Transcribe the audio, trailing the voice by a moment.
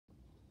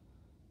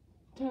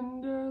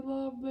Tender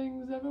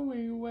lovings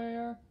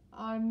everywhere.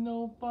 I'm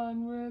no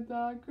fun with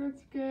a good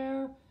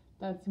scare.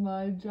 That's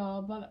my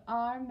job, but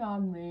I'm not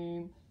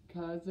mean.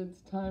 'Cause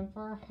it's time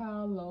for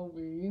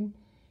Halloween.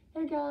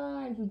 Hey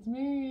guys, it's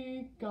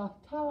me, Goth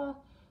Tella,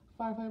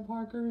 Firefly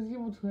Parker's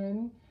evil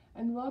twin,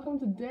 and welcome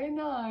to day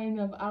 9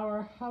 of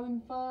our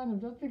Halloween fun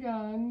have just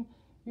begun,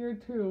 year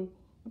 2.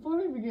 Before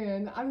we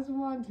begin, I just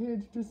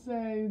wanted to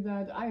say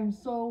that I am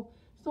so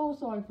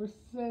sorry for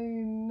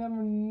saying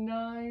number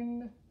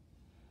 9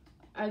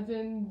 as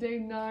in day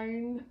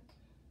 9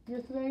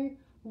 yesterday.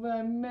 What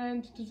I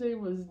meant to say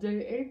was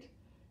day 8.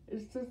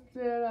 It's just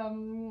that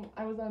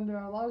I was under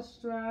a lot of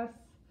stress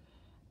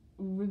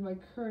with my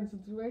current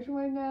situation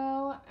right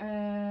now,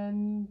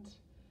 and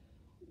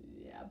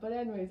yeah, but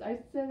anyways, I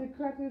said it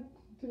correctly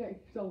today.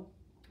 So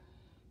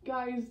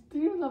guys, do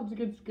you love to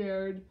get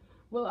scared?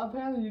 Well,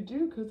 apparently you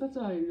do, because that's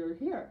why you're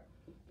here.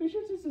 Be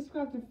sure to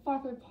subscribe to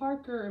Firefly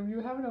Parker if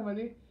you haven't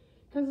already,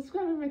 because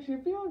subscribing makes you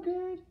feel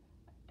good,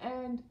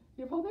 and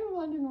you're probably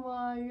wondering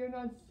why you're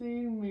not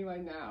seeing me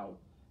right now.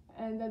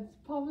 And that's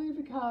probably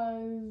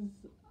because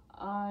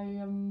I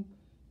am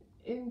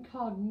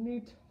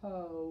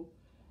incognito.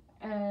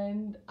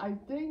 And I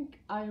think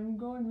I'm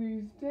going to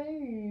be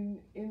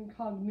staying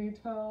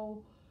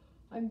incognito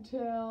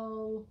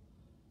until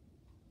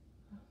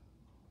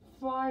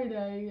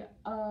Friday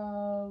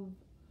of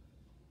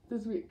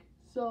this week.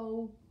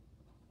 So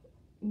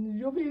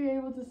you'll be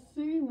able to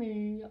see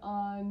me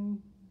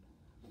on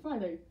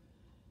Friday.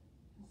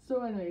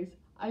 So anyways,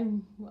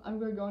 I'm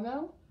gonna go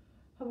now.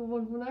 Have a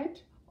wonderful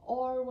night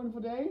or a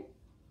wonderful day,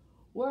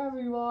 wherever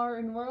you are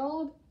in the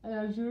world, and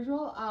as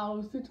usual,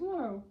 I'll see you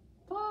tomorrow.